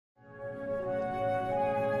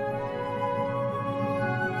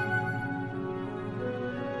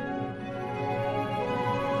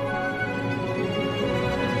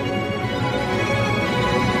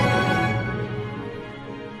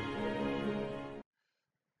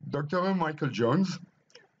Dr. Michael Jones,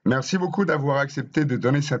 merci beaucoup d'avoir accepté de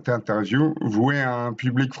donner cette interview vouée à un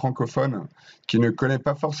public francophone qui ne connaît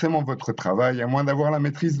pas forcément votre travail, à moins d'avoir la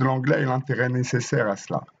maîtrise de l'anglais et l'intérêt nécessaire à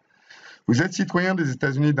cela. Vous êtes citoyen des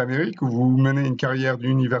États-Unis d'Amérique où vous menez une carrière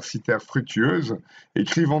d'universitaire fructueuse,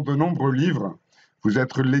 écrivant de nombreux livres. Vous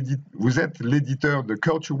êtes l'éditeur de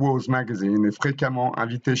Culture Wars Magazine et fréquemment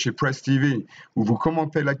invité chez Press TV où vous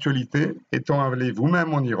commentez l'actualité, étant allé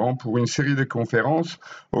vous-même en Iran pour une série de conférences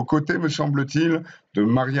aux côtés, me semble-t-il, de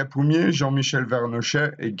Maria Poumier, Jean-Michel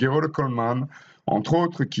Vernochet et Gerold Coleman, entre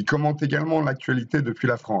autres, qui commentent également l'actualité depuis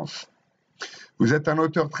la France. Vous êtes un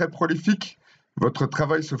auteur très prolifique. Votre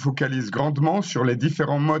travail se focalise grandement sur les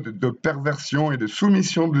différents modes de perversion et de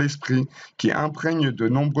soumission de l'esprit qui imprègnent de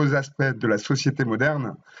nombreux aspects de la société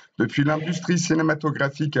moderne, depuis l'industrie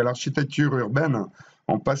cinématographique à l'architecture urbaine,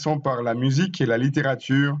 en passant par la musique et la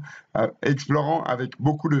littérature, explorant avec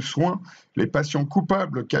beaucoup de soin les passions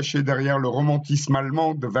coupables cachées derrière le romantisme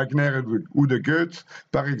allemand de Wagner ou de Goethe,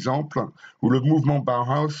 par exemple, ou le mouvement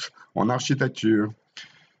Bauhaus en architecture.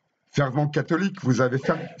 Fervent Catholique, vous avez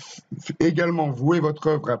également voué votre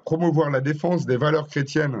œuvre à promouvoir la défense des valeurs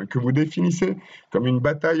chrétiennes que vous définissez comme une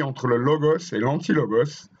bataille entre le logos et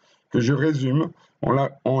l'anti-logos, que je résume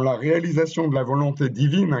en la réalisation de la volonté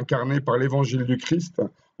divine incarnée par l'évangile du Christ,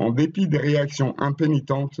 en dépit des réactions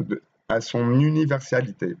impénitentes à son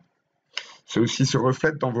universalité. Ceci se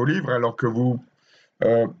reflète dans vos livres alors que vous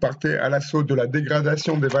partez à l'assaut de la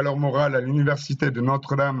dégradation des valeurs morales à l'université de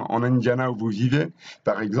Notre-Dame en Indiana où vous vivez,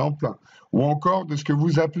 par exemple, ou encore de ce que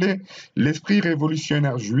vous appelez l'esprit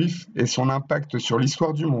révolutionnaire juif et son impact sur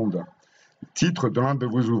l'histoire du monde, titre de l'un de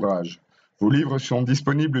vos ouvrages. Vos livres sont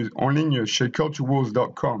disponibles en ligne chez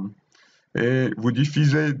culturewars.com et vous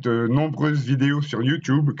diffusez de nombreuses vidéos sur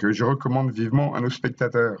YouTube que je recommande vivement à nos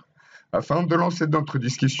spectateurs. Afin de lancer notre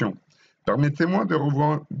discussion, permettez-moi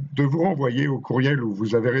de vous renvoyer au courriel où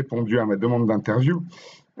vous avez répondu à ma demande d'interview,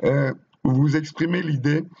 où vous exprimez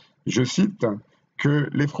l'idée, je cite, que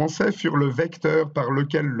les Français furent le vecteur par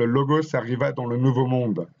lequel le logos arriva dans le Nouveau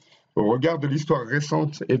Monde. Au regard de l'histoire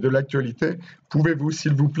récente et de l'actualité, pouvez-vous,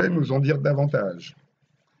 s'il vous plaît, nous en dire davantage?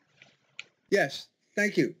 Yes,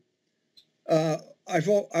 thank you. I've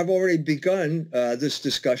already begun this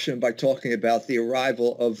discussion by talking about the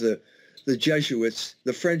arrival of the Jesuits,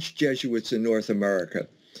 the French Jesuits in North America.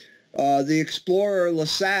 The explorer La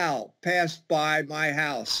Salle passed by my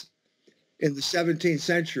house in the 17th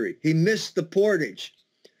century. He missed the portage.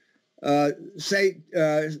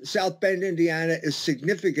 South Bend, Indiana is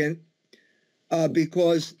significant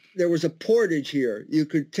because there was a portage here. You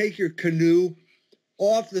could take your canoe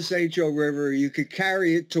off the St. Joe River. You could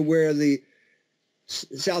carry it to where the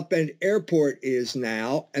South Bend Airport is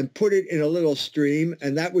now and put it in a little stream,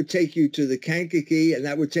 and that would take you to the Kankakee, and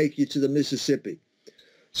that would take you to the Mississippi.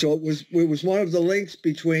 So it was one of the links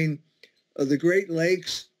between the Great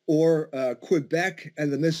Lakes or Quebec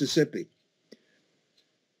and the Mississippi.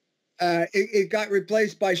 It got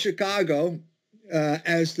replaced by Chicago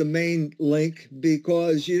as the main link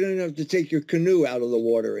because you didn't have to take your canoe out of the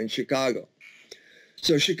water in Chicago.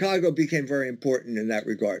 So Chicago became very important in that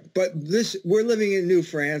regard. But we're living in New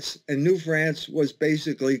France, and New France was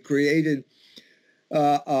basically created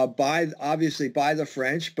obviously by the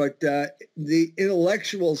French, but the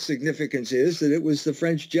intellectual significance is that it was the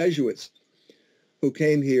French Jesuits who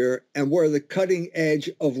came here and were the cutting edge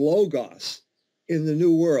of logos in the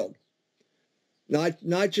New World.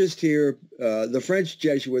 Not just here, the French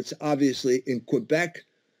Jesuits, obviously, in Quebec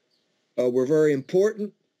were very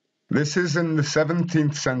important. This is in the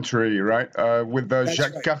 17th century, right? With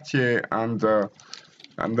Jacques right. Cartier and the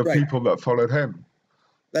Right. people that followed him.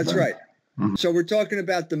 That's right. Mhm. So we're talking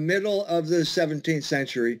about the middle of the 17th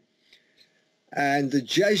century and the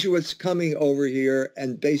Jesuits coming over here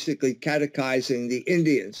and basically catechizing the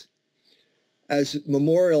Indians as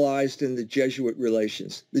memorialized in the Jesuit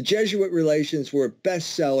Relations. The Jesuit Relations were a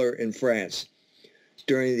bestseller in France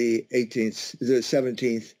during the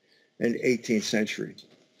 17th and 18th century.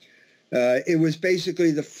 It was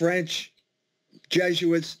basically the French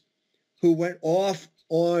Jesuits who went off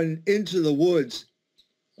into the woods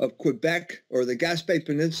of Quebec or the Gaspé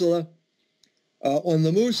Peninsula on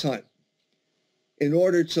the moose hunt in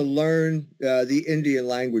order to learn the Indian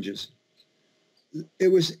languages. It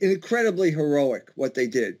was incredibly heroic what they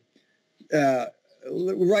did.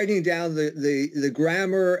 Writing down the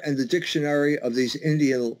grammar and the dictionary of these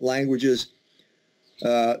Indian languages.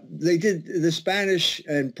 The Spanish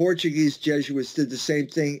and Portuguese Jesuits did the same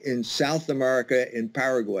thing in South America, in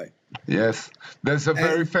Paraguay. Yes, there's a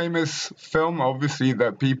very famous film, obviously,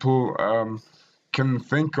 that people can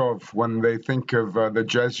think of when they think of the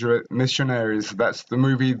Jesuit missionaries. That's the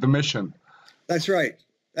movie The Mission. That's right.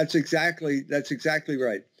 That's exactly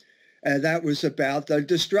right. And that was about the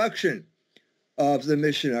destruction of the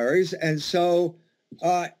missionaries. And so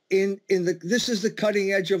this is the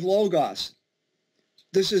cutting edge of Logos.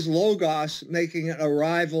 This is Logos making an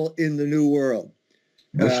arrival in the New World.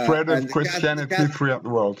 The spread of Christianity throughout the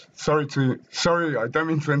world. Sorry, I don't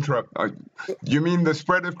mean to interrupt. You mean the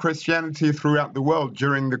spread of Christianity throughout the world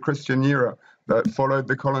during the Christian era that followed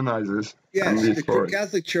the colonizers? Yes, the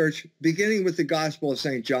Catholic Church, beginning with the Gospel of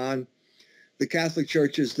St. John, the Catholic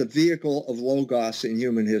Church is the vehicle of Logos in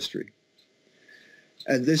human history.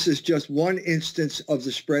 And this is just one instance of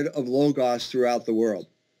the spread of Logos throughout the world.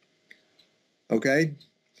 Okay?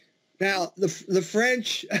 Now, the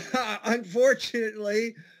French,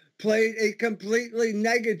 unfortunately, played a completely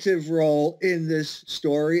negative role in this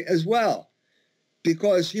story as well,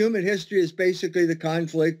 because human history is basically the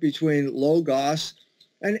conflict between Logos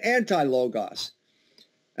and anti-Logos.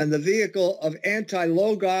 And the vehicle of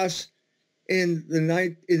anti-Logos in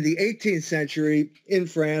the 18th century in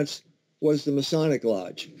France was the Masonic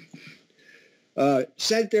Lodge.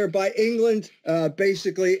 Sent there by England,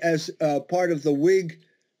 basically as part of the Whig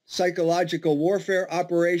psychological warfare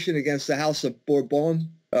operation against the House of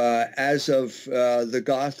Bourbon. As of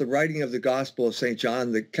the writing of the Gospel of St.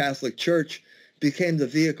 John, the Catholic Church became the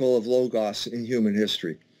vehicle of Logos in human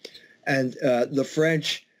history. And the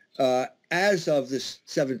French, as of the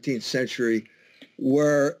 17th century,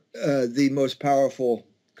 were the most powerful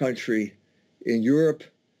country in Europe.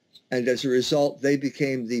 And as a result, they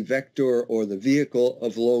became the vector or the vehicle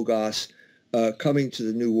of Logos coming to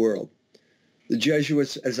the New World. The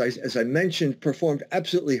Jesuits, as I mentioned, performed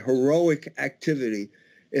absolutely heroic activity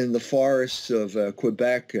in the forests of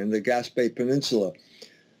Quebec and the Gaspé Peninsula,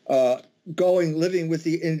 living with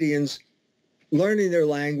the Indians, learning their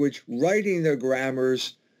language, writing their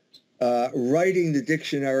grammars, writing the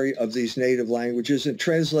dictionary of these native languages, and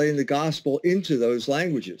translating the gospel into those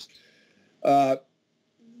languages.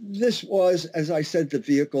 This was, as I said, the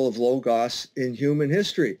vehicle of Logos in human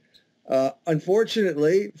history.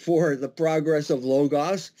 Unfortunately, for the progress of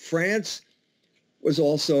Logos, France was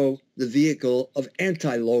also the vehicle of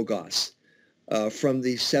anti-Logos from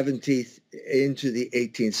the 17th into the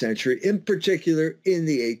 18th century, in particular in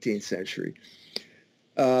the 18th century.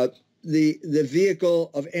 The vehicle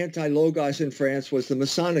of anti-Logos in France was the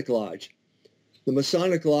Masonic Lodge. The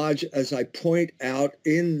Masonic Lodge, as I point out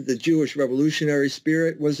in the Jewish revolutionary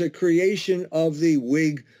spirit, was a creation of the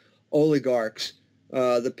Whig oligarchs,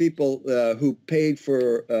 the people who paid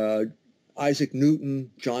for Isaac Newton,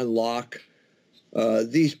 John Locke,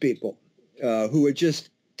 these people who had just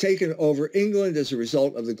taken over England as a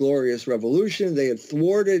result of the Glorious Revolution. They had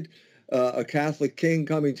thwarted a Catholic king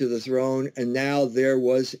coming to the throne, and now there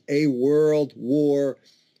was a world war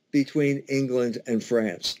between England and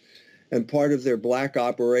France. And part of their black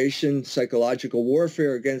operation, psychological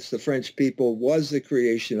warfare against the French people, was the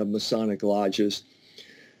creation of Masonic lodges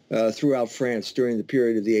throughout France during the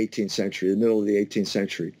period of the 18th century, the middle of the 18th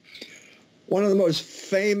century. One of the most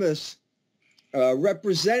famous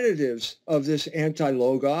representatives of this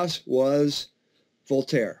anti-Logos was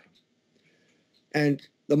Voltaire. And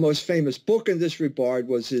the most famous book in this regard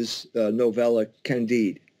was his novella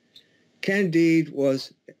Candide. Candide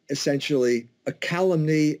was essentially a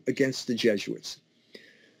calumny against the Jesuits,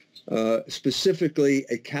 specifically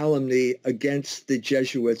a calumny against the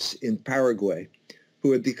Jesuits in Paraguay,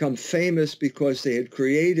 who had become famous because they had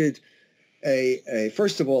created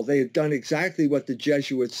first of all, they had done exactly what the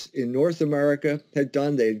Jesuits in North America had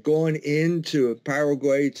done. They had gone into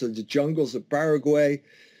Paraguay, to the jungles of Paraguay.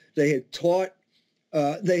 They had taught,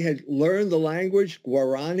 they had learned the language,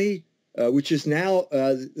 Guarani, which is now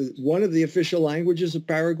one of the official languages of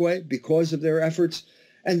Paraguay because of their efforts.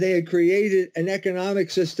 And they had created an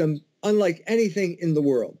economic system unlike anything in the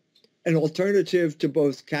world, an alternative to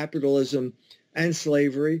both capitalism and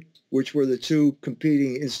slavery, which were the two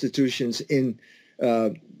competing institutions in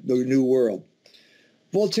the New World.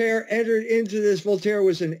 Voltaire entered into this. Voltaire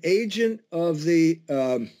was an agent of the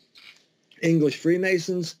English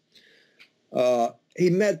Freemasons. He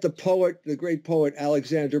met the great poet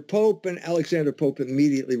Alexander Pope, and Alexander Pope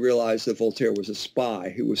immediately realized that Voltaire was a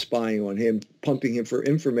spy who was spying on him, pumping him for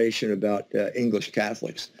information about English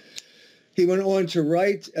Catholics. He went on to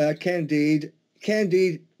write Candide.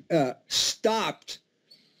 Candide stopped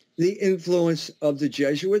the influence of the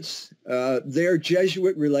Jesuits. Their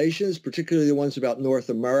Jesuit relations, particularly the ones about North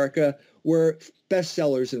America, were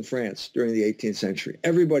bestsellers in France during the 18th century.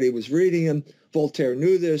 Everybody was reading them. Voltaire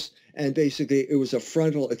knew this, and basically it was a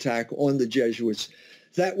frontal attack on the Jesuits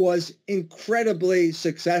that was incredibly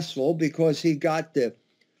successful because he got the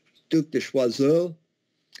Duc de Choiseul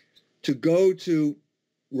to go to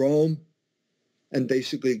Rome and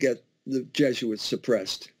basically get the Jesuits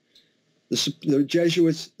suppressed. The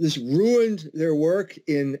Jesuits, this ruined their work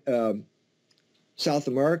in South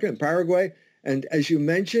America and Paraguay. And as you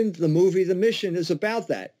mentioned, the movie The Mission is about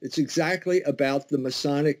that. It's exactly about the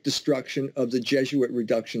Masonic destruction of the Jesuit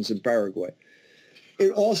reductions in Paraguay.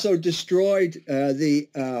 It also destroyed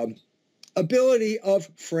the ability of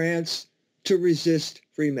France to resist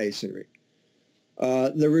Freemasonry.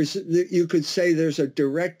 You could say there's a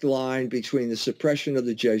direct line between the suppression of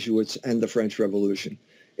the Jesuits and the French Revolution.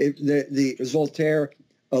 The Voltaire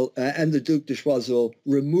and the Duc de Choiseul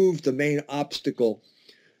removed the main obstacle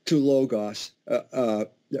to Logos,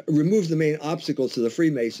 removed the main obstacle to the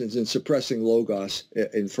Freemasons in suppressing Logos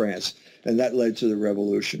in France, and that led to the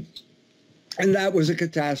revolution. And that was a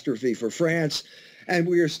catastrophe for France, and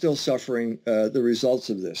we are still suffering the results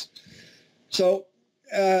of this. So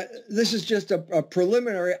this is just a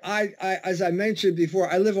preliminary. As I mentioned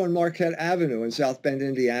before, I live on Marquette Avenue in South Bend,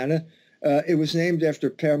 Indiana. It was named after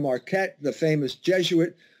Père Marquette, the famous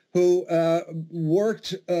Jesuit who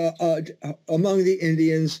worked among the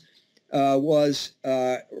Indians, was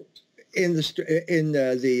in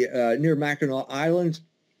the near Mackinac Island.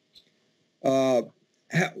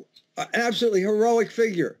 An absolutely heroic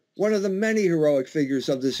figure, one of the many heroic figures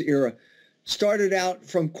of this era. Started out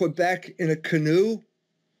from Quebec in a canoe,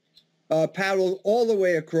 paddled all the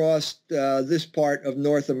way across this part of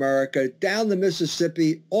North America, down the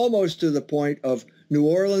Mississippi, almost to the point of New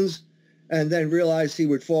Orleans, and then realized he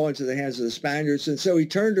would fall into the hands of the Spaniards. And so he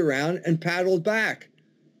turned around and paddled back,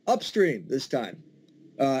 upstream this time.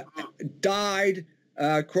 Died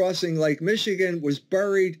crossing Lake Michigan, was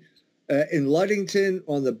buried in Ludington,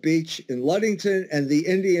 on the beach in Ludington, and the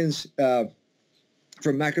Indians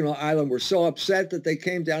from Mackinac Island were so upset that they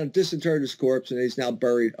came down and disinterred his corpse, and he's now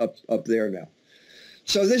buried up there now.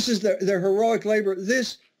 So this is their heroic labor.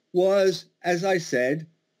 This was, as I said,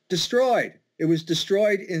 destroyed. It was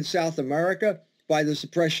destroyed in South America by the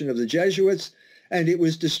suppression of the Jesuits, and it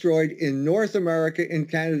was destroyed in North America, in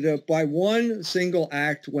Canada, by one single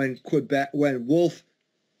act when Wolfe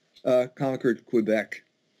conquered Quebec.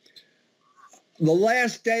 The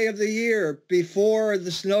last day of the year, before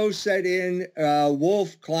the snow set in,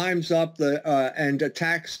 Wolfe climbs up and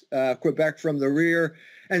attacks Quebec from the rear.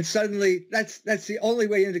 And suddenly, that's the only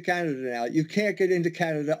way into Canada now. You can't get into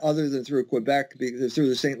Canada other than through Quebec, through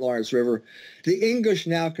the St. Lawrence River. The English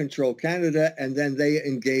now control Canada, and then they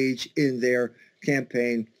engage in their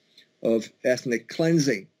campaign of ethnic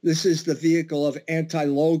cleansing. This is the vehicle of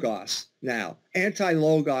anti-Logos now.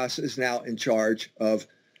 Anti-Logos is now in charge of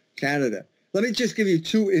Canada. Let me just give you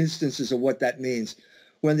two instances of what that means.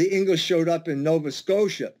 When the English showed up in Nova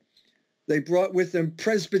Scotia, they brought with them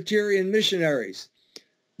Presbyterian missionaries.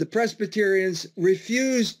 The Presbyterians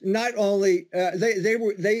refused not only,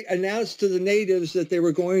 they announced to the natives that they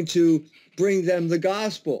were going to bring them the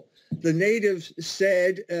gospel. The natives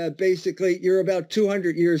said, basically, you're about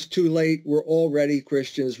 200 years too late. We're already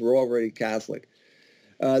Christians. We're already Catholic.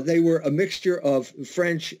 They were a mixture of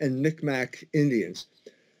French and Micmac Indians.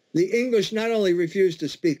 The English not only refused to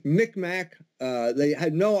speak Micmac, they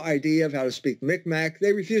had no idea of how to speak Micmac.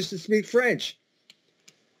 They refused to speak French.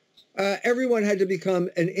 Everyone had to become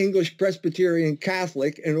an English Presbyterian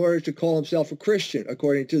Catholic in order to call himself a Christian,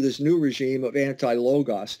 according to this new regime of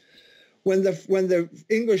anti-Logos. When the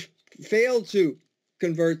English failed to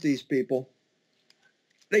convert these people,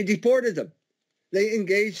 they deported them. They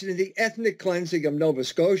engaged in the ethnic cleansing of Nova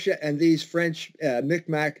Scotia, and these French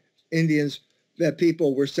Micmac Indians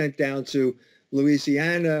people were sent down to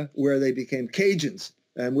Louisiana, where they became Cajuns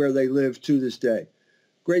and where they live to this day.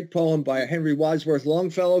 Great poem by Henry Wadsworth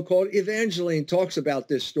Longfellow called Evangeline talks about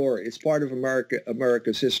this story. It's part of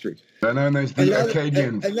America's history. They're known as the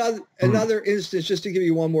Acadians. Another instance, just to give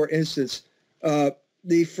you one more instance,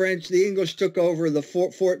 the English took over the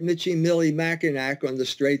Fort Michilimackinac on the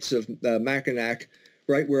Straits of Mackinac,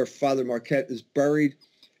 right where Father Marquette is buried,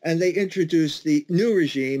 and they introduced the new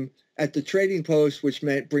regime at the trading post, which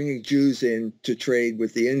meant bringing Jews in to trade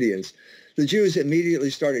with the Indians. The Jews immediately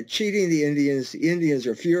started cheating the Indians. The Indians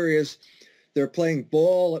are furious. They're playing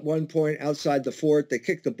ball at one point outside the fort. They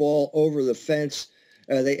kick the ball over the fence.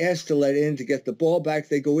 They ask to let in to get the ball back.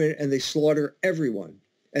 They go in and they slaughter everyone.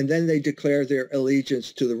 And then they declare their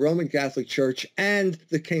allegiance to the Roman Catholic Church and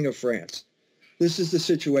the King of France. This is the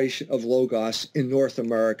situation of Logos in North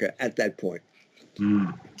America at that point.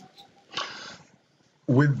 Mm.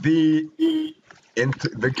 With the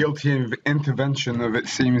guilty intervention of, it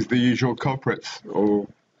seems, the usual culprits, or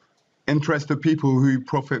interested people who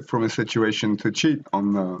profit from a situation to cheat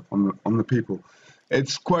on the people.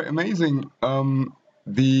 It's quite amazing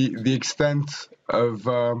the extent of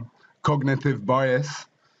cognitive bias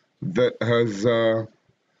that has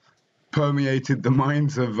permeated the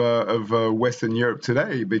minds of Western Europe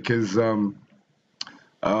today, because the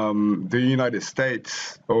United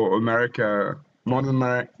States or America,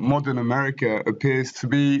 modern America, appears to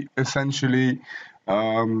be essentially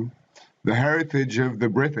the heritage of the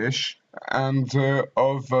British and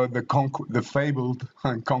of the fabled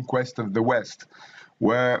conquest of the West,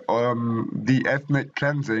 where the ethnic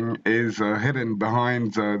cleansing is hidden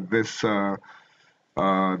behind this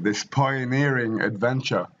pioneering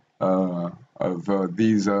adventure of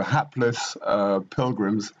these hapless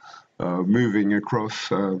pilgrims moving across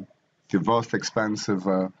the vast expanse of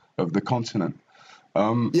the continent.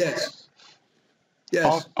 Yes.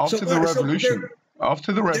 Yes. After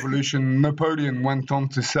the revolution, Napoleon went on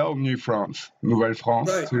to sell New France, Nouvelle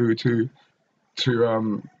France, right. to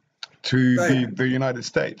the United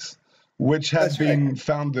States, which had been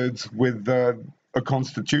founded with a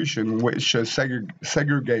constitution which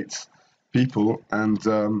segregates people, and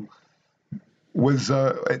was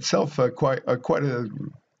itself quite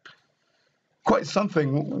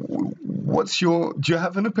something. Do you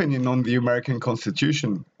have an opinion on the American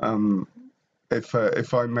Constitution?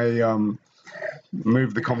 If I may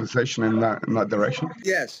move the conversation in that direction.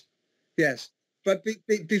 Yes, yes. But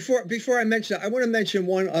before I mention that, I want to mention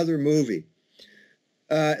one other movie.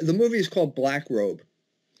 The movie is called Black Robe.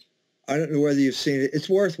 I don't know whether you've seen it. It's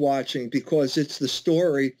worth watching because it's the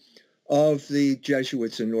story of the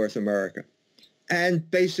Jesuits in North America,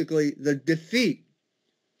 and basically the defeat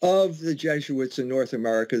of the Jesuits in North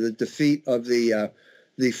America, the defeat of the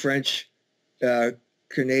French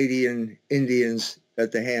Canadian Indians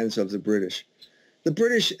at the hands of the British. The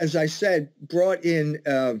British, as I said, brought in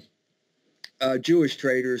Jewish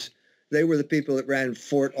traders. They were the people that ran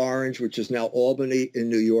Fort Orange, which is now Albany in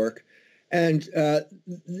New York. And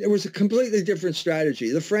there was a completely different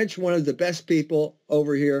strategy. The French wanted the best people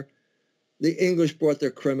over here. The English brought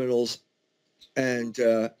their criminals and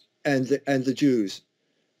the Jews.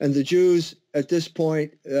 And the Jews at this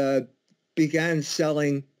point began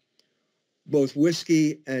selling both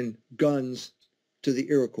whiskey and guns to the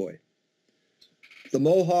Iroquois. The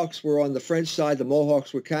Mohawks were on the French side. The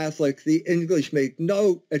Mohawks were Catholic. The English made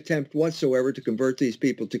no attempt whatsoever to convert these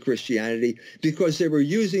people to Christianity because they were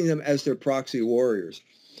using them as their proxy warriors.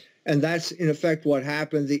 And that's, in effect, what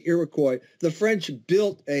happened. The Iroquois, the French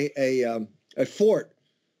built a fort,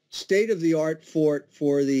 state-of-the-art fort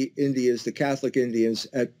for the Indians, the Catholic Indians,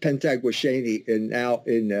 at Pentagwashani in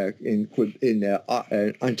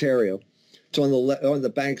Ontario. It's on the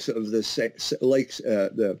banks of the lakes,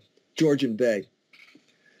 the Georgian Bay.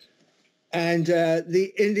 And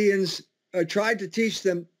the Indians tried to teach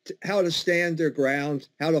them how to stand their ground,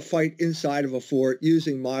 how to fight inside of a fort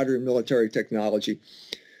using modern military technology.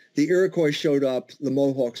 The Iroquois showed up. The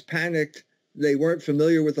Mohawks panicked. They weren't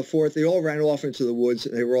familiar with the fort. They all ran off into the woods,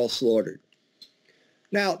 and they were all slaughtered.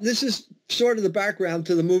 Now, this is sort of the background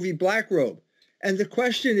to the movie Black Robe. And the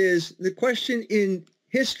question in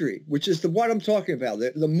history, which is what I'm talking about,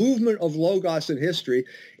 the movement of Logos in history,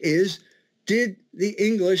 is, did the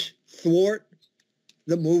English thwart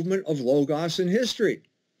the movement of Logos in history?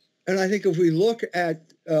 And I think if we look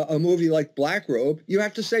at a movie like Black Robe, you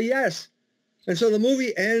have to say yes. And so the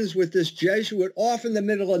movie ends with this Jesuit off in the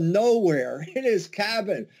middle of nowhere in his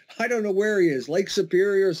cabin. I don't know where he is, Lake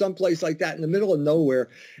Superior or someplace like that, in the middle of nowhere.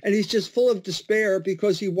 And he's just full of despair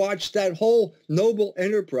because he watched that whole noble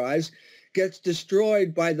enterprise gets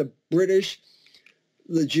destroyed by the British,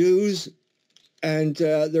 the Jews, and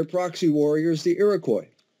their proxy warriors, the Iroquois.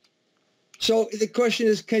 So the question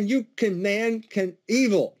is, can man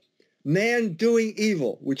doing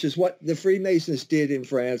evil, which is what the Freemasons did in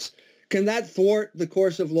France, can that thwart the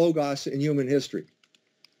course of Logos in human history?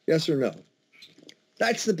 Yes or no?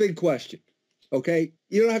 That's the big question. Okay?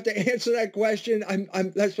 You don't have to answer that question.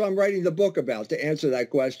 That's what I'm writing the book about, to answer that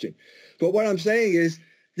question. But what I'm saying is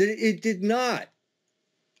that it did not.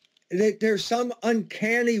 That there's some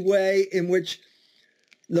uncanny way in which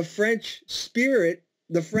the French spirit,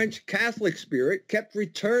 the French Catholic spirit, kept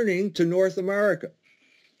returning to North America.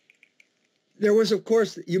 There was, of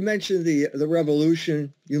course, you mentioned the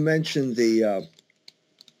revolution. You mentioned the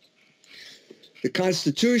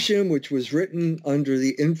Constitution, which was written under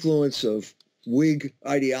the influence of Whig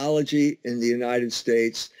ideology in the United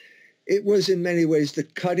States. It was in many ways the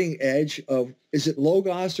cutting edge of, is it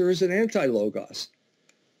Logos or is it anti-Logos?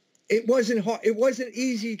 It wasn't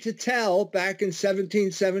easy to tell back in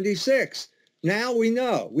 1776. Now we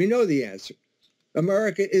know the answer.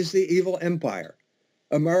 America is the evil empire.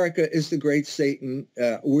 America is the great Satan.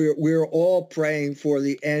 We're all praying for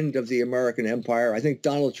the end of the American empire. I think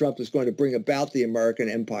Donald Trump is going to bring about the American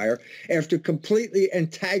empire after completely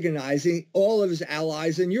antagonizing all of his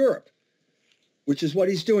allies in Europe, which is what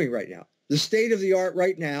he's doing right now. The state of the art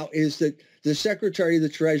right now is that the Secretary of the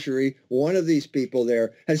Treasury, one of these people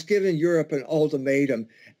there, has given Europe an ultimatum.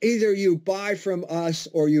 Either you buy from us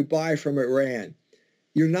or you buy from Iran.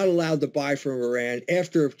 You're not allowed to buy from Iran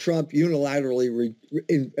after Trump unilaterally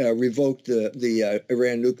revoked the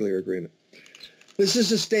Iran nuclear agreement. This is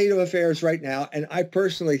the state of affairs right now, and I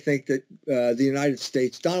personally think that the United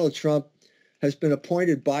States, Donald Trump, has been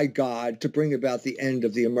appointed by God to bring about the end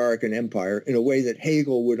of the American empire in a way that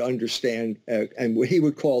Hegel would understand and what he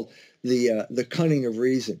would call the cunning of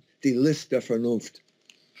reason, die List der Vernunft.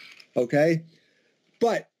 Okay?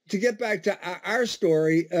 But to get back to our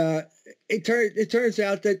story, it turns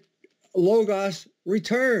out that Logos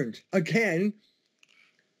returned again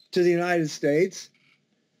to the United States,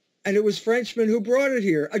 and it was Frenchmen who brought it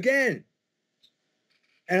here again.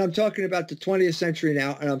 And I'm talking about the 20th century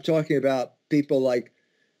now, and I'm talking about people like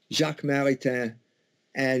Jacques Maritain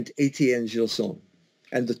and Étienne Gilson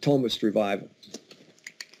and the Thomist revival.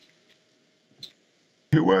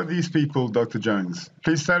 Who were these people, Dr. Jones?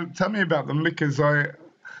 Please tell me about them, because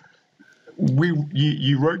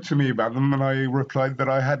you wrote to me about them, and I replied that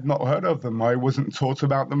I had not heard of them. I wasn't taught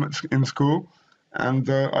about them in school, and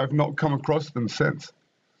I've not come across them since.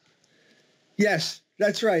 Yes,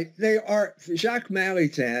 that's right. They are. Jacques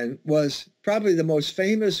Maritain was probably the most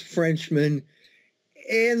famous Frenchman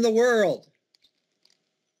in the world.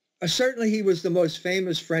 Certainly, he was the most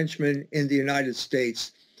famous Frenchman in the United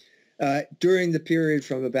States during the period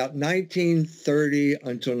from about 1930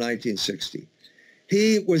 until 1960.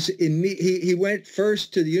 He went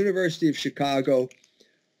first to the University of Chicago,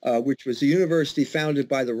 which was a university founded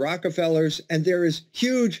by the Rockefellers, and there is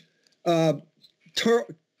huge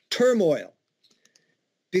turmoil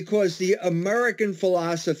because the American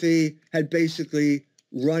philosophy had basically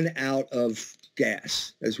run out of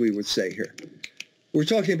gas, as we would say here. We're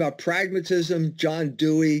talking about pragmatism, John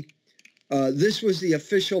Dewey. This was the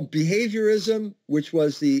official behaviorism, which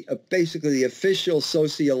was basically the official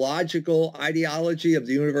sociological ideology of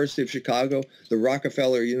the University of Chicago, the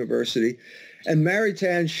Rockefeller University. And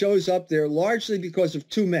Maritain shows up there largely because of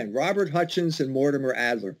two men, Robert Hutchins and Mortimer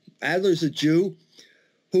Adler. Adler's a Jew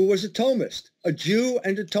who was a Thomist, a Jew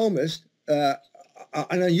and a Thomist, an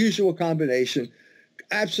unusual combination,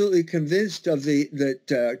 absolutely convinced of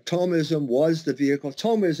that Thomism was the vehicle,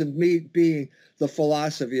 Thomism being the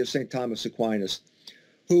philosophy of St. Thomas Aquinas,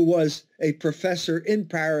 who was a professor in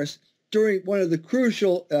Paris during one of the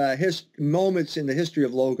crucial moments in the history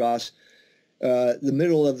of Logos, the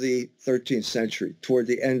middle of the 13th century, toward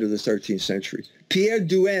the end of the 13th century. Pierre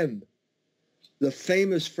Duhem, the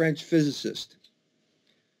famous French physicist,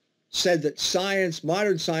 said that science,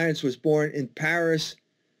 modern science, was born in Paris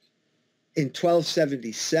in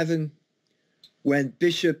 1277 when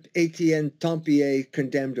Bishop Etienne Tempier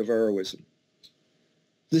condemned Averroism.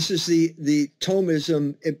 This is the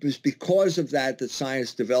Thomism. It was because of that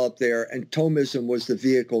science developed there, and Thomism was the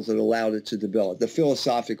vehicle that allowed it to develop, the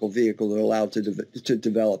philosophical vehicle that allowed it to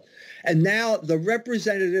develop. And now the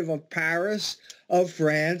representative of Paris, of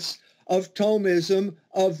France, of Thomism,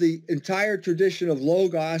 of the entire tradition of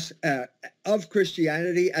Logos, of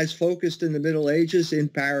Christianity as focused in the Middle Ages in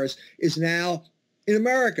Paris, is now in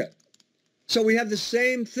America. So we have the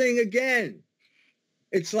same thing again.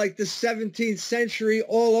 It's like the 17th century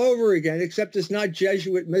all over again, except it's not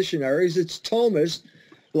Jesuit missionaries. It's Thomists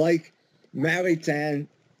like Maritain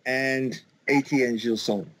and Étienne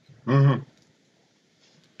Gilson. Mm-hmm.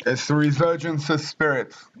 It's the resurgence of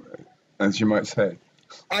spirit, as you might say.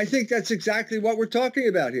 I think that's exactly what we're talking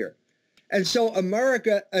about here. And so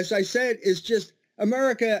America, as I said, is just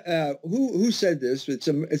America. Who said this?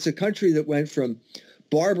 It's a country that went from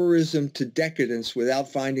barbarism to decadence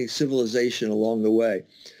without finding civilization along the way.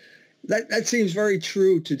 That seems very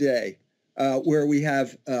true today, where we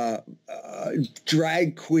have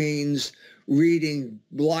drag queens reading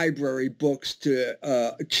library books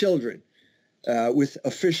to children with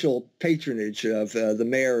official patronage of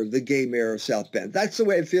the gay mayor of South Bend. That's the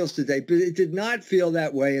way it feels today, but it did not feel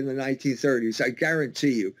that way in the 1930s, I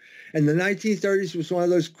guarantee you. And the 1930s was one of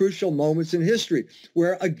those crucial moments in history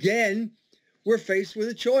where, again, we're faced with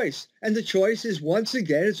a choice. And the choice is, once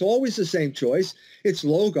again, it's always the same choice. It's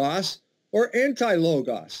Logos or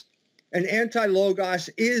anti-Logos. And anti-Logos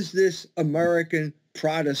is this American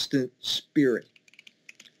Protestant spirit,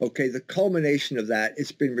 Okay, the culmination of that,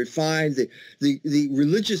 it's been refined. The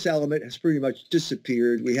religious element has pretty much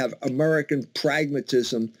disappeared. We have American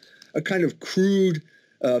pragmatism, a kind of crude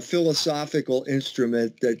philosophical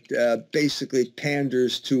instrument that basically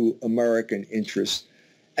panders to American interests.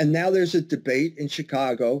 And now there's a debate in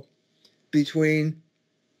Chicago between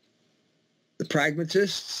the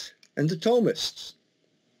pragmatists and the Thomists.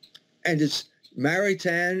 And it's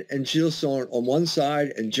Maritain and Gilson on one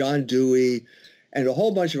side and John Dewey and a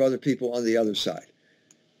whole bunch of other people on the other side.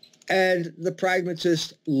 And the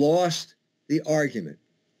pragmatists lost the argument,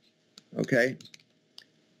 okay?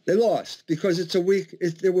 They lost because it's a weak,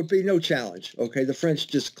 there would be no challenge, okay? The French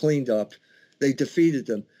just cleaned up. They defeated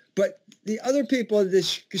them. But the other people in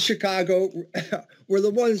this Chicago were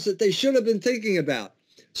the ones that they should have been thinking about.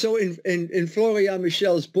 So in Florian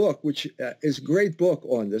Michel's book, which is a great book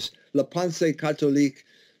on this, La pensée catholique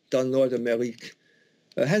dans Nord-Amérique,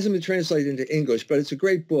 hasn't been translated into English, but it's a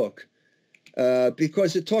great book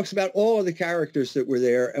because it talks about all of the characters that were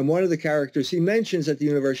there. And one of the characters he mentions at the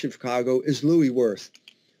University of Chicago is Louis Wirth,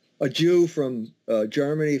 a Jew from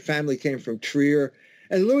Germany. Family came from Trier.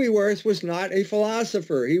 And Louis Wirth was not a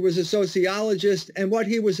philosopher. He was a sociologist, and what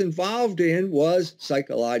he was involved in was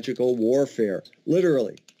psychological warfare,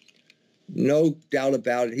 literally. No doubt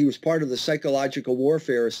about it. He was part of the psychological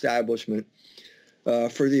warfare establishment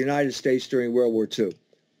for the United States during World War II.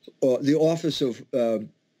 The Office of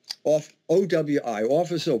OWI,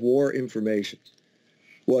 Office of War Information,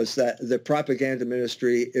 was that the propaganda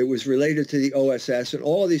ministry. It was related to the OSS, and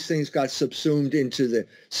all of these things got subsumed into the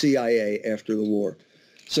CIA after the war.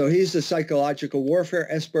 So he's the psychological warfare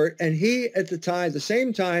expert, and he, at the time, the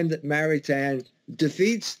same time that Maritain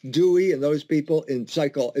defeats Dewey and those people in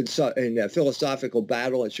philosophical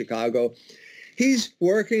battle at Chicago, he's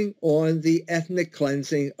working on the ethnic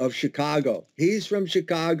cleansing of Chicago. He's from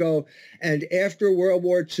Chicago, and after World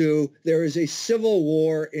War II, there is a civil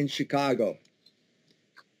war in Chicago.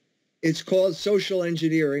 It's called social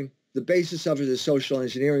engineering. The basis of it is social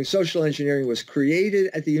engineering. Social engineering was created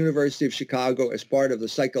at the University of Chicago as part of the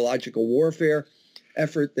psychological warfare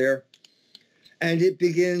effort there. And it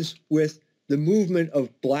begins with the movement of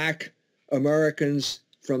black Americans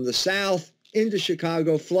from the South into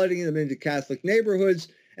Chicago, flooding them into Catholic neighborhoods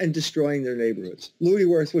and destroying their neighborhoods. Louis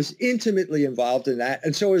Wirth was intimately involved in that.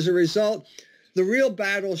 And so as a result, the real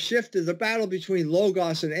battle shifted. The battle between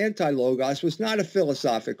Logos and anti-Logos was not a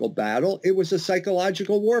philosophical battle. It was a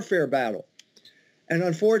psychological warfare battle. And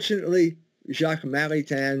unfortunately, Jacques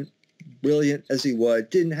Maritain, brilliant as he was,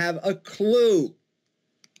 didn't have a clue,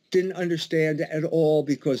 didn't understand at all,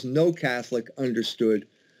 because no Catholic understood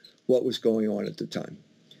what was going on at the time.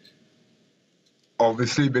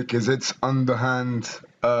 Obviously, because it's underhand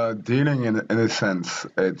dealing in a sense.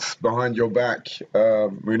 It's behind your back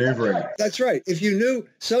maneuvering. That's right. If you knew,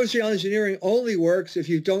 social engineering only works if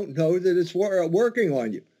you don't know that it's working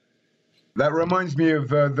on you. That reminds me of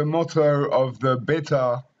the motto of the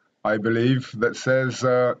Beta, I believe, that says,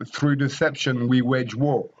 through deception we wage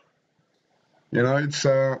war. You know, it's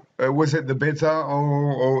was it the Beta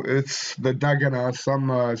or it's the Dagana,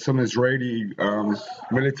 some Israeli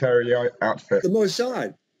military outfit? The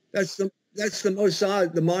Mossad. That's the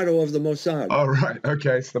Mossad, the motto of the Mossad. Oh, right.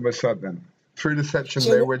 Okay, it's the Mossad then. Through deception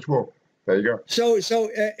they wage war. There you go. So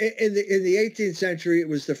in the 18th century, it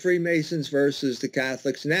was the Freemasons versus the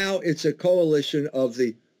Catholics. Now it's a coalition of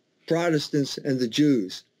the Protestants and the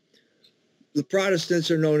Jews. The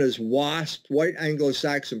Protestants are known as WASP, White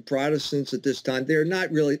Anglo-Saxon Protestants at this time. They're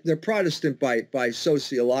not really, they're Protestant by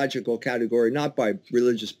sociological category, not by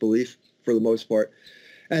religious belief for the most part.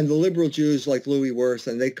 And the liberal Jews like Louis Wirth,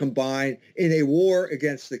 and they combine in a war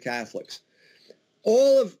against the Catholics.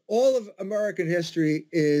 All of American history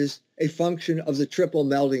is a function of the triple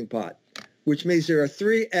melting pot, which means there are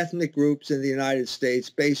three ethnic groups in the United States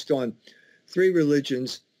based on three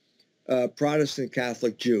religions, Protestant,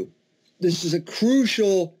 Catholic, Jew. This is a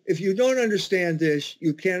crucial, if you don't understand this,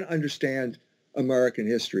 you can't understand American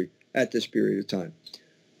history at this period of time.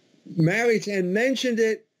 Maritain mentioned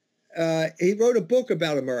it. He wrote a book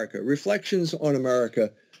about America, Reflections on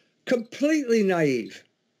America, completely naive.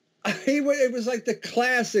 It was like the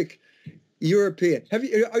classic European.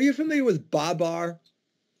 Are you familiar with Babar?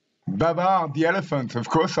 Babar, the elephant. Of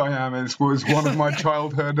course I am. It was one of my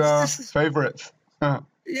childhood favorites.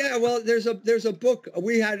 Yeah, well, there's a book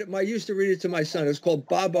I used to read it to my son. It's called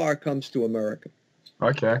Babar Comes to America.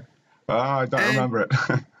 Okay. I don't remember it.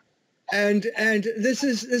 and this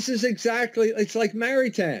is exactly, it's like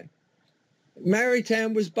Maritain.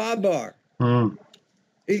 Maritain was Babar.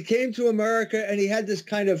 He came to America and he had this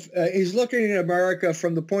kind of, he's looking at America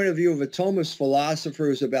from the point of view of a Thomist philosopher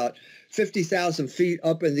who's about 50,000 feet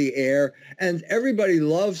up in the air, and everybody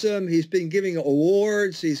loves him. He's been giving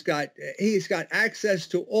awards. He's got access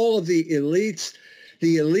to all of the elites.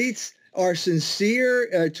 The elites are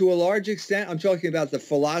sincere to a large extent. I'm talking about the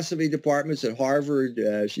philosophy departments at Harvard,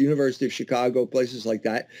 University of Chicago, places like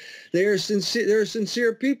that. They are sincere. There are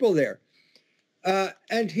sincere people there.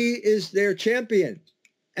 And he is their champion,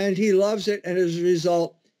 and he loves it. And as a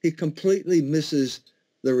result, he completely misses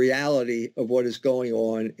the reality of what is going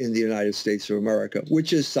on in the United States of America,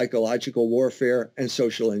 which is psychological warfare and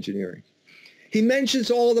social engineering. He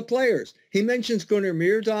mentions all the players. He mentions Gunnar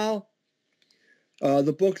Myrdal,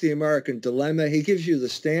 the book, The American Dilemma. He gives you the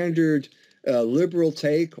standard liberal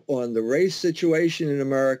take on the race situation in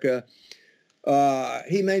America.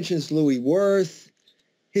 He mentions Louis Wirth.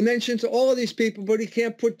 He mentions all of these people, but he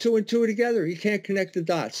can't put two and two together. He can't connect the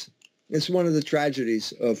dots. It's one of the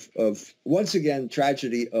tragedies of once again,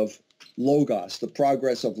 tragedy of logos, the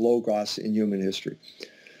progress of logos in human history.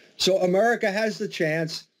 So America has the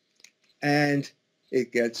chance, and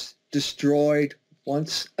it gets destroyed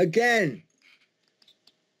once again.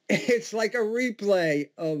 It's like a replay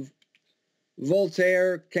of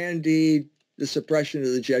Voltaire, Candide, the suppression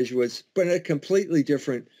of the Jesuits, but in a completely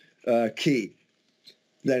different key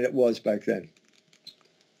than it was back then.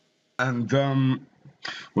 And,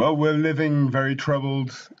 well, we're living very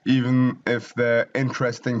troubled, even if they're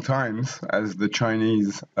interesting times, as the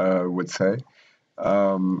Chinese would say.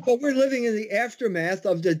 But we're living in the aftermath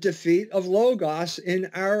of the defeat of Logos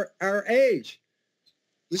in our age.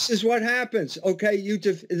 This is what happens. Okay,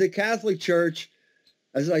 the Catholic Church,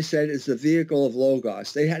 as I said, is the vehicle of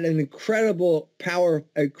Logos. They had an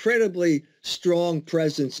incredibly strong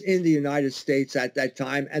presence in the United States at that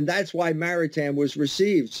time, and that's why Maritain was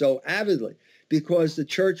received so avidly, because the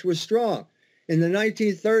church was strong. In the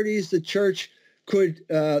 1930s, the church could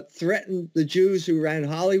threaten the Jews who ran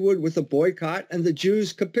Hollywood with a boycott, and the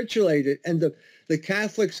Jews capitulated, and the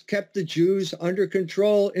Catholics kept the Jews under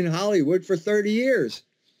control in Hollywood for 30 years.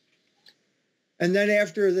 And then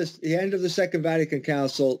after the end of the Second Vatican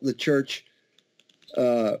Council, the church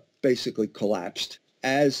basically collapsed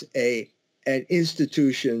as an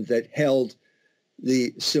institution that held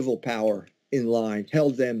the civil power in line,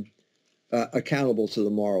 held them accountable to the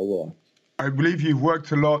moral law. I believe you've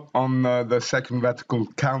worked a lot on the Second Vatican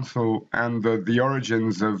Council and the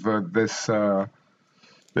origins of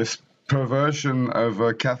this perversion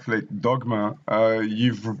of Catholic dogma.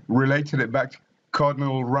 You've related it back to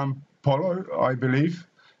Cardinal Rampolo, I believe,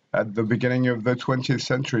 at the beginning of the 20th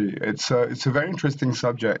century. It's a very interesting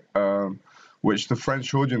subject, which the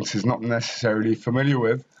French audience is not necessarily familiar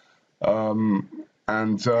with. So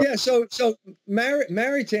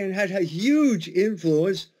Maritain had a huge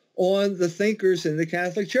influence on the thinkers in the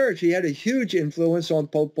Catholic Church. He had a huge influence on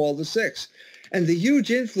Pope Paul VI. And he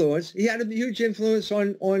had a huge influence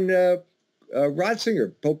on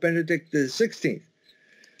Ratzinger, Pope Benedict XVI.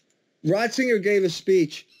 Ratzinger gave a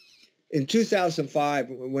speech in 2005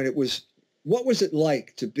 when it was, what was it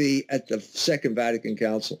like to be at the Second Vatican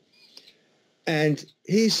Council? And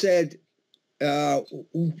he said,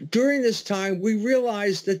 during this time, we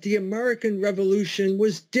realized that the American Revolution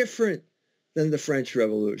was different than the French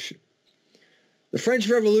Revolution. The French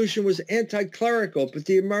Revolution was anti-clerical, but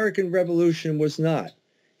the American Revolution was not.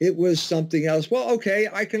 It was something else. Well, okay,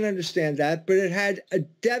 I can understand that, but it had a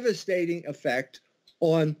devastating effect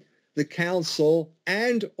on the council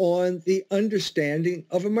and on the understanding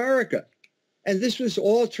of America. And this was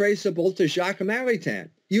all traceable to Jacques Maritain.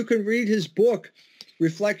 You can read his book,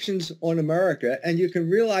 Reflections on America, and you can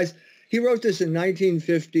realize he wrote this in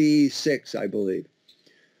 1956, I believe.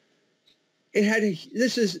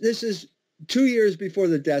 This is 2 years before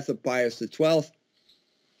the death of Pius XII.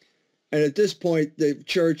 And at this point, the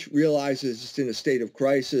church realizes it's in a state of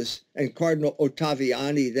crisis. And Cardinal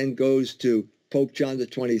Ottaviani then goes to Pope John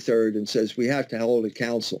XXIII and says, we have to hold a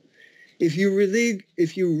council. If you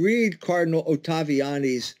read Cardinal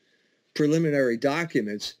Ottaviani's preliminary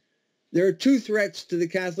documents, there are two threats to the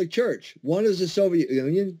Catholic Church. One is the Soviet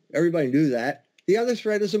Union. Everybody knew that. The other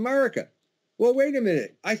threat is America. Well, wait a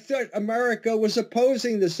minute. I thought America was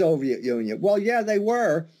opposing the Soviet Union. Well, yeah, they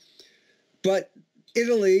were. But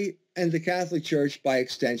Italy and the Catholic Church, by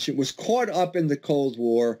extension, was caught up in the Cold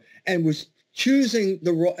War and was choosing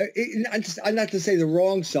not to say the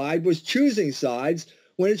wrong side, was choosing sides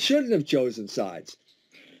when it shouldn't have chosen sides.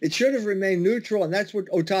 It should have remained neutral, and that's what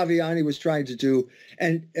Ottaviani was trying to do.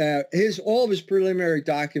 And all of his preliminary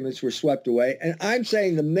documents were swept away. And I'm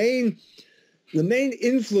saying the main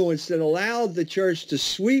influence that allowed the church to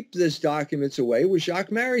sweep these documents away was Jacques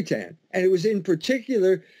Maritain. And it was in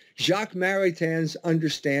particular Jacques Maritain's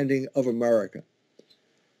understanding of America.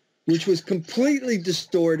 which was completely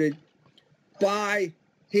distorted by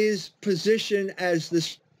his position as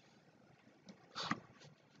this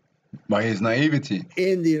by his naivety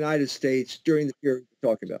in the United States during the period we're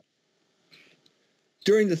talking about.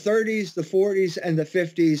 During the 30s, the 40s, and the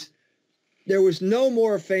 50s, there was no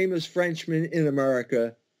more famous Frenchman in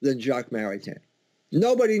America than Jacques Maritain.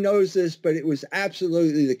 Nobody knows this, but it was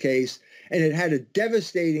absolutely the case, and it had a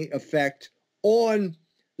devastating effect on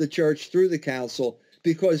the church through the council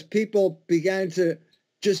because people began to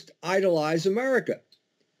just idolize America.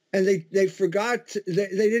 And they forgot, they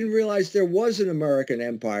didn't realize there was an American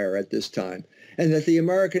empire at this time, and that the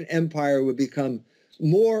American empire would become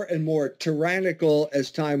more and more tyrannical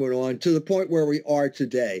as time went on, to the point where we are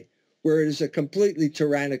today, where it is a completely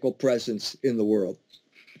tyrannical presence in the world.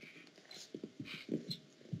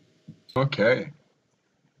 Okay.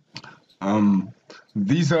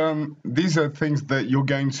 These are things that you're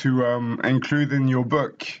going to include in your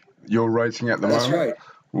book you're writing at the moment. That's right.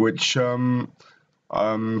 Which,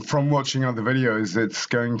 from watching other videos, it's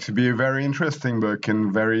going to be a very interesting book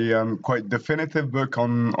and very quite definitive book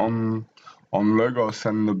on logos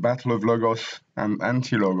and the battle of logos and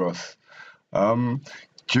anti-logos.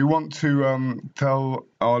 Do you want to tell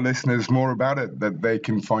our listeners more about it, that they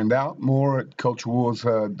can find out more at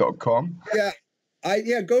culturewars.com?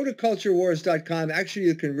 Yeah, go to culturewars.com. Actually,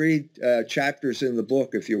 you can read chapters in the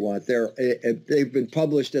book if you want. They've been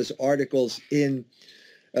published as articles in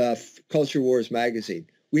Culture Wars magazine.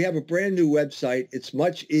 We have a brand new website. It's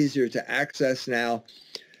much easier to access now.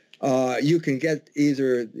 You can get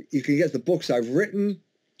the books I've written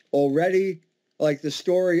already, like the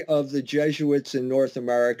story of the Jesuits in North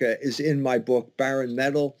America is in my book, Barren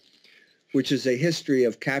Metal, which is a history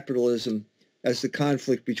of capitalism as the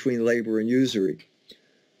conflict between labor and usury.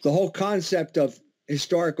 The whole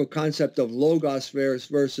historical concept of logos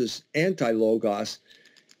versus anti-logos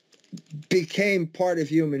became part of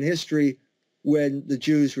human history when the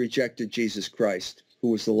Jews rejected Jesus Christ, who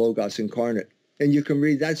was the Logos incarnate. And you can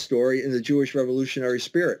read that story in the Jewish Revolutionary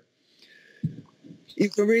Spirit. You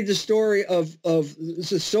can read the story of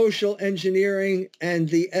the social engineering and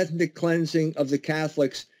the ethnic cleansing of the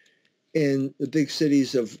Catholics in the big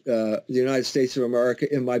cities of the United States of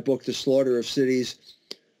America in my book, The Slaughter of Cities,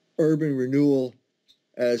 Urban Renewal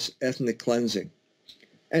as Ethnic Cleansing.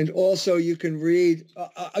 And also you can read,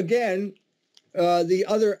 again, the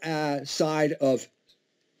other side of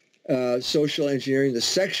social engineering, the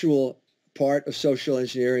sexual part of social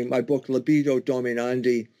engineering, my book, Libido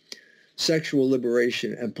Dominandi, Sexual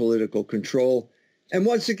Liberation and Political Control. And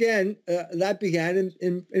once again, that began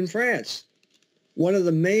in France. One of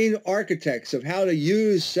the main architects of how to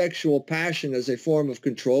use sexual passion as a form of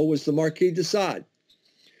control was the Marquis de Sade.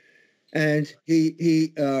 And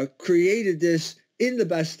he created this in the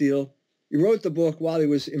Bastille. He wrote the book while he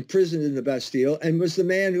was imprisoned in the Bastille and was the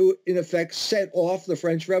man who, in effect, set off the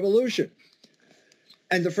French Revolution.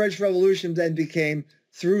 And the French Revolution then became,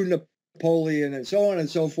 through Napoleon and so on and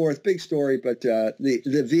so forth, big story, but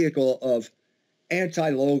the vehicle of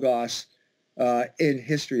anti-logos in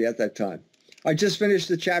history at that time. I just finished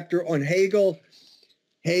the chapter on Hegel.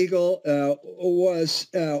 Hegel was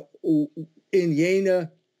in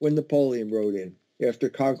Jena when Napoleon rode in after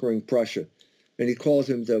conquering Prussia. And he calls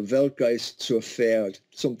him the Weltgeist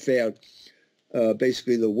zum Pferd,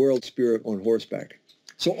 basically the world spirit on horseback.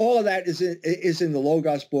 So all of that is in the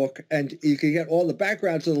Logos book, and you can get all the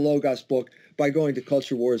background to the Logos book by going to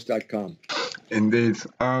culturewars.com. Indeed.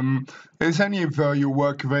 Is any of your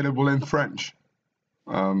work available in French,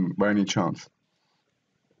 by any chance,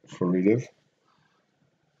 for readers?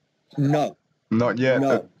 No. Not yet.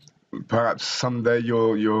 No. Perhaps someday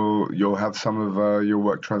you'll have some of your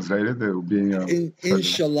work translated. It will be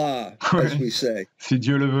Inshallah, as we say. Si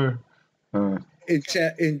Dieu le veut.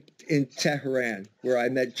 In Tehran, where I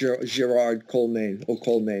met Gerard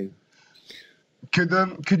Colmain.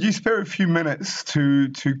 Could you spare a few minutes to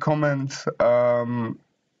comment the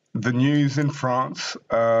news in France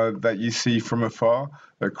that you see from afar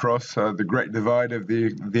across the Great Divide of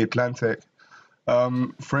the Atlantic?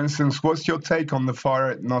 For instance, what's your take on the fire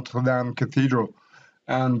at Notre Dame Cathedral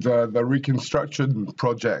and the reconstruction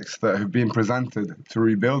projects that have been presented to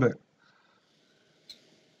rebuild it?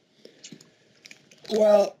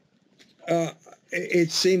 Well,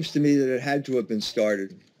 it seems to me that it had to have been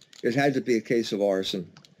started. It had to be a case of arson.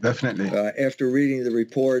 Definitely. After reading the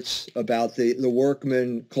reports about the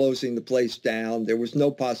workmen closing the place down, there was no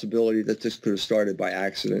possibility that this could have started by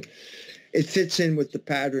accident. It fits in with the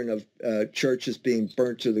pattern of churches being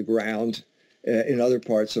burnt to the ground in other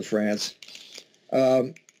parts of France.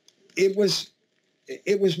 It was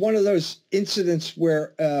one of those incidents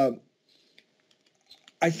where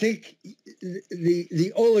I think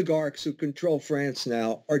the oligarchs who control France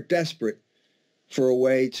now are desperate for a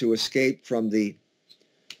way to escape from the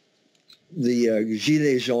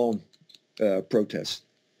Gilets jaunes protest.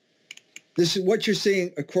 This is what you're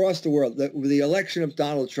seeing across the world. The election of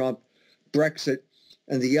Donald Trump, Brexit,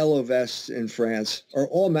 and the yellow vests in France are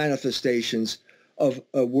all manifestations of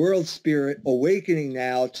a world spirit awakening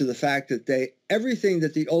now to the fact that everything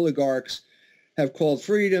that the oligarchs have called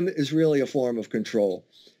freedom is really a form of control,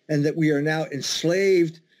 and that we are now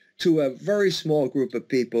enslaved to a very small group of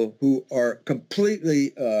people who are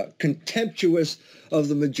completely contemptuous of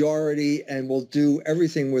the majority and will do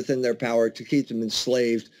everything within their power to keep them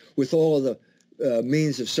enslaved with all of the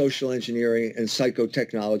means of social engineering and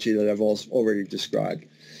psychotechnology that I've already described.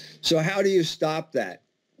 So how do you stop that?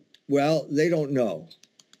 Well, they don't know.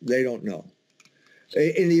 They don't know.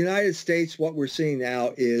 In the United States, what we're seeing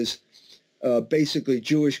now is basically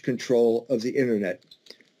Jewish control of the internet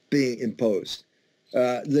being imposed.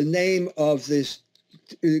 The name of this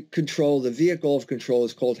control, the vehicle of control,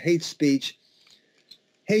 is called hate speech.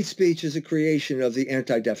 Hate speech is a creation of the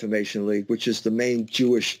Anti-Defamation League, which is the main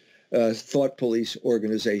Jewish thought police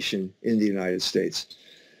organization in the United States.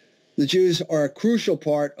 The Jews are a crucial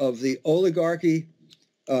part of the oligarchy,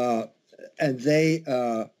 and they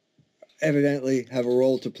evidently have a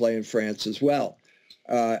role to play in France as well.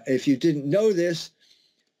 If you didn't know this,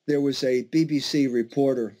 there was a BBC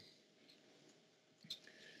reporter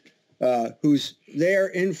who's there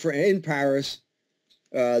in Paris.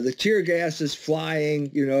 The tear gas is flying,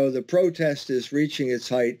 the protest is reaching its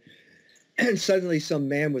height. And suddenly some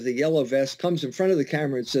man with a yellow vest comes in front of the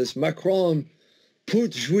camera and says, "Macron,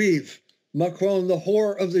 pute juive, Macron, the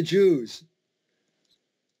whore of the Jews."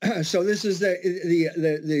 So this is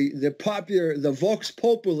the popular, the Vox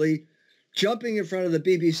Populi, jumping in front of the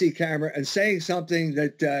BBC camera and saying something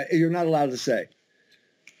that you're not allowed to say.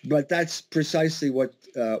 But that's precisely what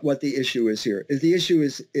the issue is here. The issue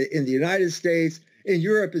is in the United States. In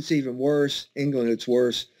Europe, it's even worse. England, it's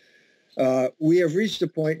worse. We have reached a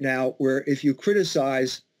point now where if you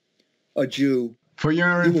criticize a Jew, For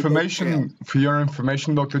your information,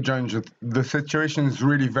 Dr. Jones, the situation is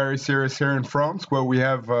really very serious here in France, where we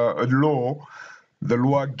have a law, the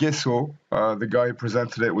loi Guesso. The guy who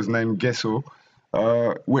presented it was named Guesso,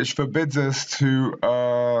 which forbids us to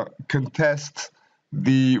contest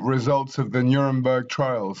the results of the Nuremberg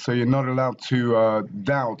trials. So you're not allowed to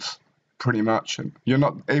doubt, pretty much. You're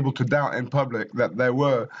not able to doubt in public that there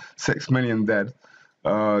were 6 million dead,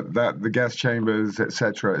 that the gas chambers,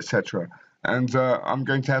 etc., etc. And I'm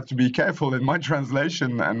going to have to be careful in my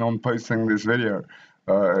translation and on posting this video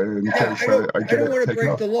in case I get don't want to break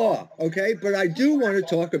off. the law, okay? But I do want to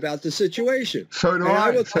talk about the situation. So do I.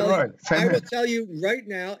 I will tell you right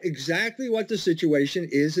now exactly what the situation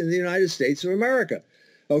is in the United States of America,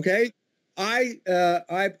 okay?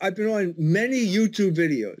 I've been on many YouTube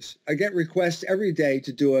videos. I get requests every day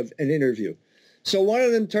to do an interview. So one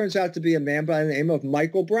of them turns out to be a man by the name of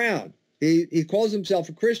Michael Brown. He calls himself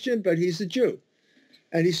a Christian, but he's a Jew.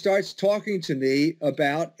 And he starts talking to me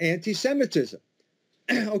about anti-Semitism.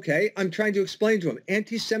 Okay, I'm trying to explain to him.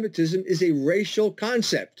 Anti-Semitism is a racial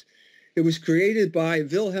concept. It was created by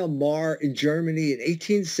Wilhelm Marr in Germany in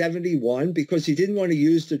 1871 because he didn't want to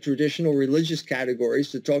use the traditional religious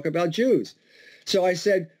categories to talk about Jews. So I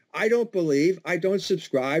said, I don't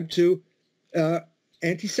subscribe to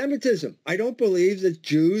anti-Semitism. I don't believe that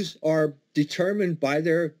Jews are determined by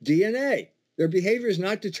their DNA. Their behavior is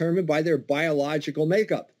not determined by their biological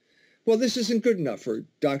makeup. Well, this isn't good enough for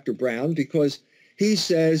Dr. Brown because he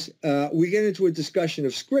says we get into a discussion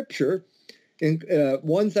of Scripture in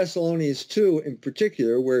 1 Thessalonians 2 in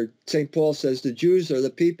particular, where St. Paul says the Jews are the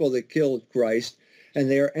people that killed Christ and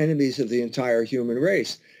they are enemies of the entire human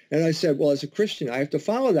race. And I said, well, as a Christian, I have to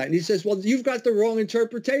follow that. And he says, well, you've got the wrong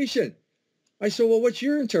interpretation. I said, well, what's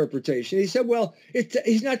your interpretation? He said, well,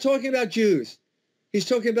 he's not talking about Jews. He's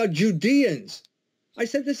talking about Judeans. I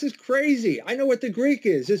said, this is crazy. I know what the Greek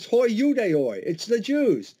is. It's hoi judeoi. It's the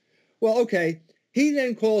Jews. Well, okay. He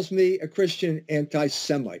then calls me a Christian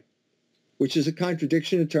anti-Semite, which is a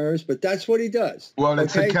contradiction in terms, but that's what he does. Well,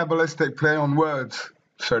 it's a Kabbalistic play on words,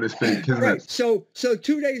 so to speak, isn't right. it? So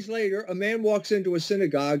 2 days later, a man walks into a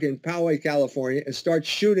synagogue in Poway, California, and starts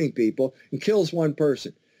shooting people and kills one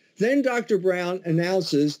person. Then Dr. Brown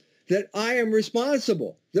announces that I am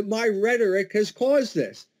responsible, that my rhetoric has caused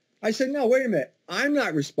this. I said, no, wait a minute. I'm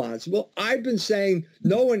not responsible. I've been saying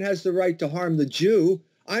no one has the right to harm the Jew.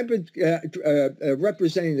 I've been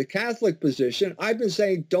representing the Catholic position. I've been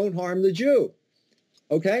saying don't harm the Jew.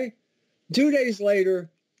 Okay? 2 days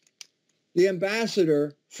later, the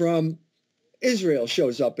ambassador from Israel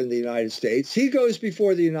shows up in the United States. He goes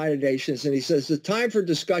before the United Nations and he says, the time for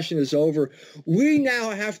discussion is over. We now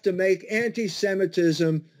have to make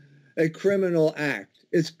anti-Semitism a criminal act.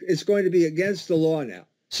 It's going to be against the law now.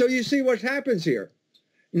 So you see what happens here.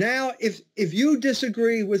 Now, if you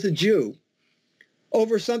disagree with a Jew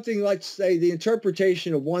over something, let's say, the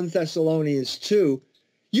interpretation of 1 Thessalonians 2,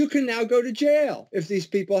 you can now go to jail if these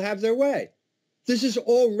people have their way. This is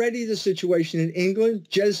already the situation in England.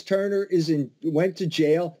 Jez Turner went to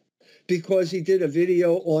jail because he did a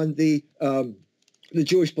video on the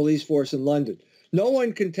Jewish police force in London. No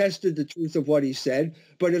one contested the truth of what he said,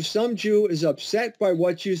 but if some Jew is upset by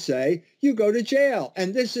what you say, you go to jail.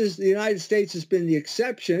 And the United States has been the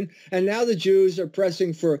exception, and now the Jews are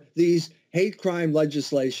pressing for these hate crime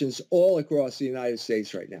legislations all across the United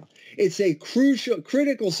States right now. It's a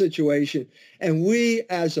critical situation, and we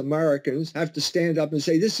as Americans have to stand up and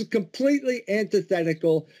say this is completely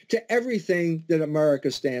antithetical to everything that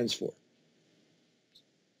America stands for.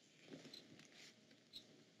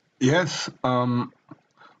 Yes, I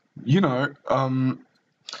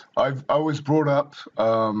was brought up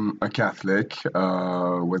a Catholic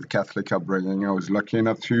with Catholic upbringing. I was lucky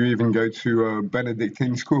enough to even go to a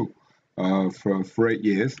Benedictine school for 8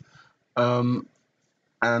 years. And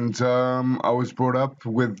I was brought up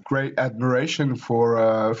with great admiration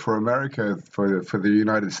for America, for the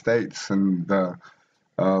United States, and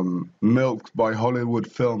milked by Hollywood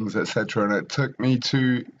films, etc. And that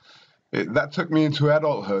took me into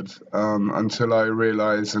adulthood until I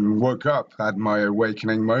realized and woke up, had my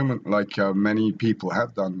awakening moment, like many people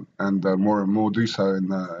have done, and more and more do so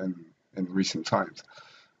in recent times.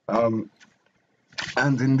 And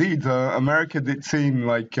indeed, America did seem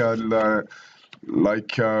like a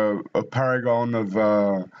paragon of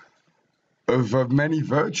many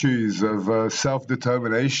virtues, of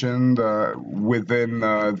self-determination within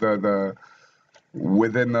a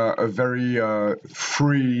very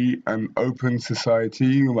free and open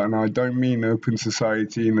society. And I don't mean open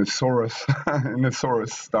society in a Soros in a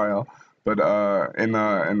Soros style, but in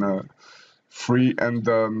a free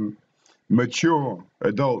and mature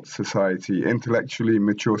adult society, intellectually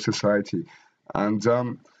mature society. And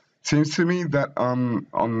seems to me that on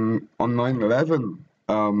 9/11,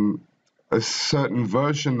 a certain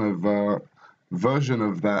version of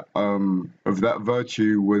that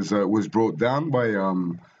virtue was brought down by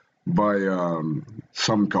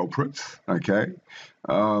some culprits. Okay,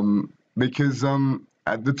 because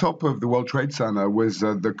at the top of the World Trade Center was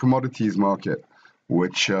the commodities market,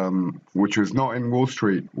 which was not in Wall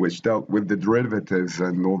Street, which dealt with the derivatives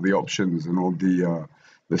and all the options and all the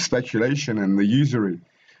speculation and the usury.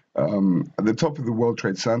 At the top of the World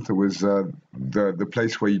Trade Center was the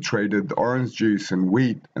place where you traded orange juice and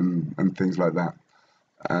wheat and things like that.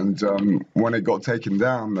 And when it got taken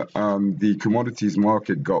down, the commodities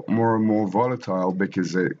market got more and more volatile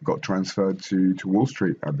because it got transferred to Wall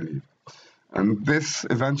Street, I believe. And this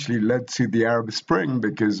eventually led to the Arab Spring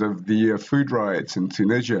because of the food riots in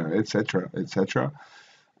Tunisia, etc., etc.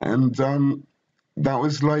 And that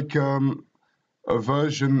was like a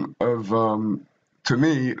version of, to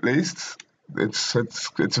me at least, it's a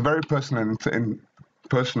very personal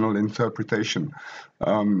interpretation.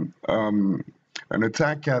 An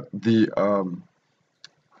attack at the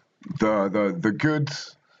good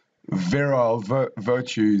virile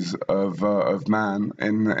virtues of man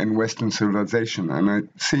in Western civilization, and it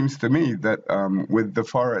seems to me that with the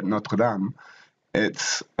fire at Notre Dame,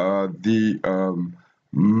 it's the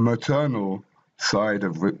maternal side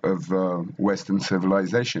of Western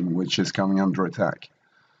civilization which is coming under attack.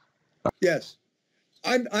 Yes,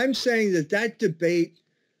 I'm saying that debate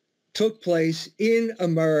took place in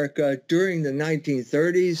America during the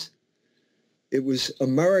 1930s. It was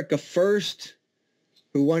America First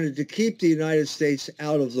who wanted to keep the United States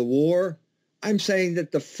out of the war. I'm saying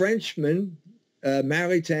that the Frenchmen,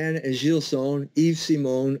 Maritain and Gilson, Yves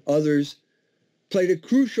Simon, others, played a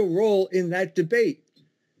crucial role in that debate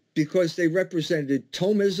because they represented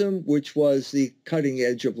Thomism, which was the cutting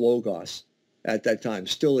edge of Logos at that time,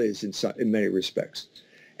 still is in many respects.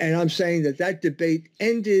 And I'm saying that debate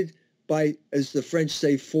ended by, as the French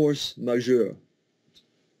say, force majeure.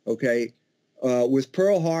 Okay, with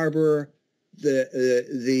Pearl Harbor,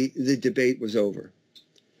 the debate was over.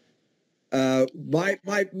 My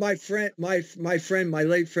late friend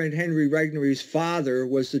Henry Regnery's father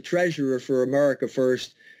was the treasurer for America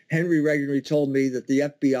First. Henry Regnery told me that the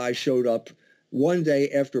FBI showed up one day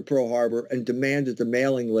after Pearl Harbor and demanded the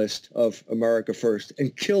mailing list of America First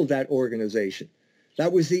and killed that organization.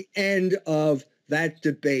 That was the end of that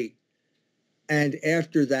debate. And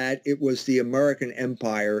after that, it was the American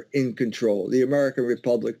Empire in control. The American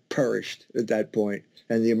Republic perished at that point,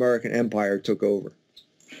 and the American Empire took over.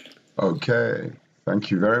 Okay. Thank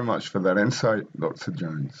you very much for that insight, Dr.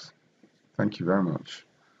 Jones. Thank you very much.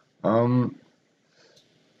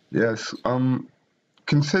 Yes,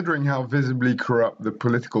 considering how visibly corrupt the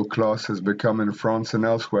political class has become in France and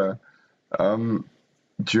elsewhere, do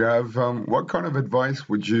you have, what kind of advice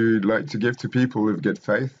would you like to give to people who've got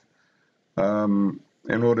faith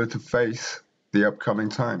in order to face the upcoming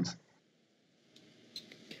times?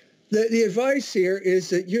 The advice here is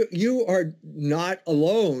that you are not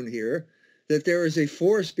alone here, that there is a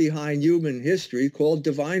force behind human history called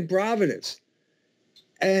divine providence,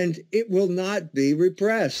 and it will not be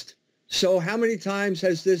repressed. So how many times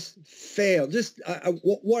has this failed?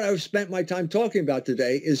 What I've spent my time talking about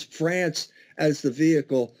today is France as the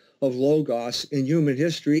vehicle of Logos in human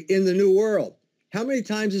history in the New World. How many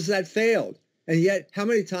times has that failed? And yet, how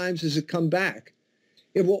many times has it come back?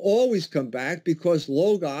 It will always come back because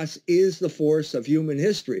Logos is the force of human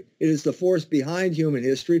history. It is the force behind human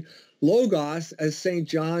history. Logos, as St.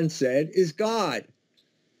 John said, is God.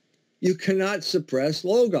 You cannot suppress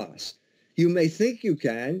Logos. You may think you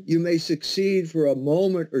can. You may succeed for a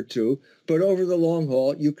moment or two, but over the long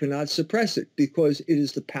haul, you cannot suppress it because it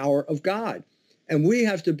is the power of God. And we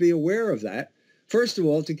have to be aware of that, first of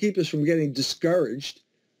all, to keep us from getting discouraged,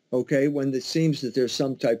 okay, when it seems that there's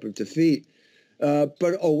some type of defeat,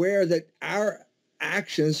 but aware that our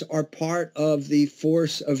actions are part of the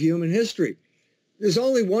force of human history. There's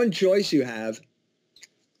only one choice you have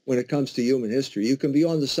when it comes to human history. You can be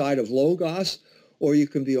on the side of Logos, or you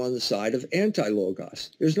can be on the side of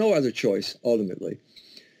anti-Logos. There's no other choice, ultimately.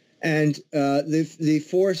 And the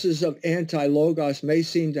forces of anti-Logos may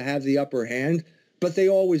seem to have the upper hand, but they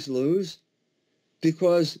always lose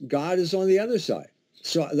because God is on the other side.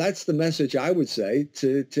 So that's the message I would say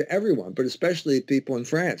to everyone, but especially people in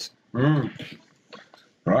France.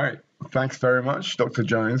 Right. Thanks very much, Dr.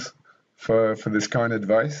 Jones, for this kind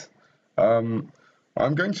advice.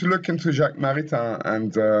 I'm going to look into Jacques Maritain,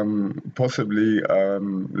 and possibly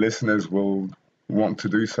listeners will want to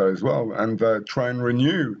do so as well, and try and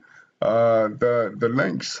renew the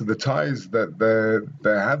links, the ties that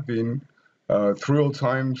there have been through all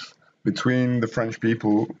times between the French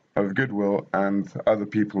people of goodwill and other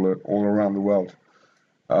people all around the world.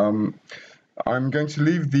 I'm going to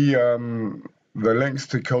leave the links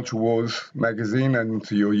to Culture Wars magazine and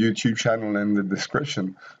to your YouTube channel in the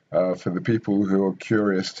description for the people who are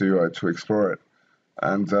curious to explore it.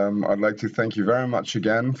 And I'd like to thank you very much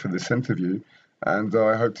again for this interview, and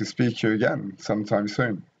I hope to speak to you again sometime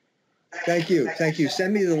soon. Thank you. Thank you.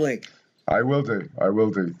 Send me the link. I will do. I will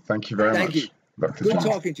do. Thank you very much. Thank you. Dr. Good Jones.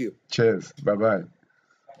 talking to you. Cheers. Bye-bye.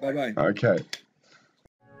 Bye-bye. Okay.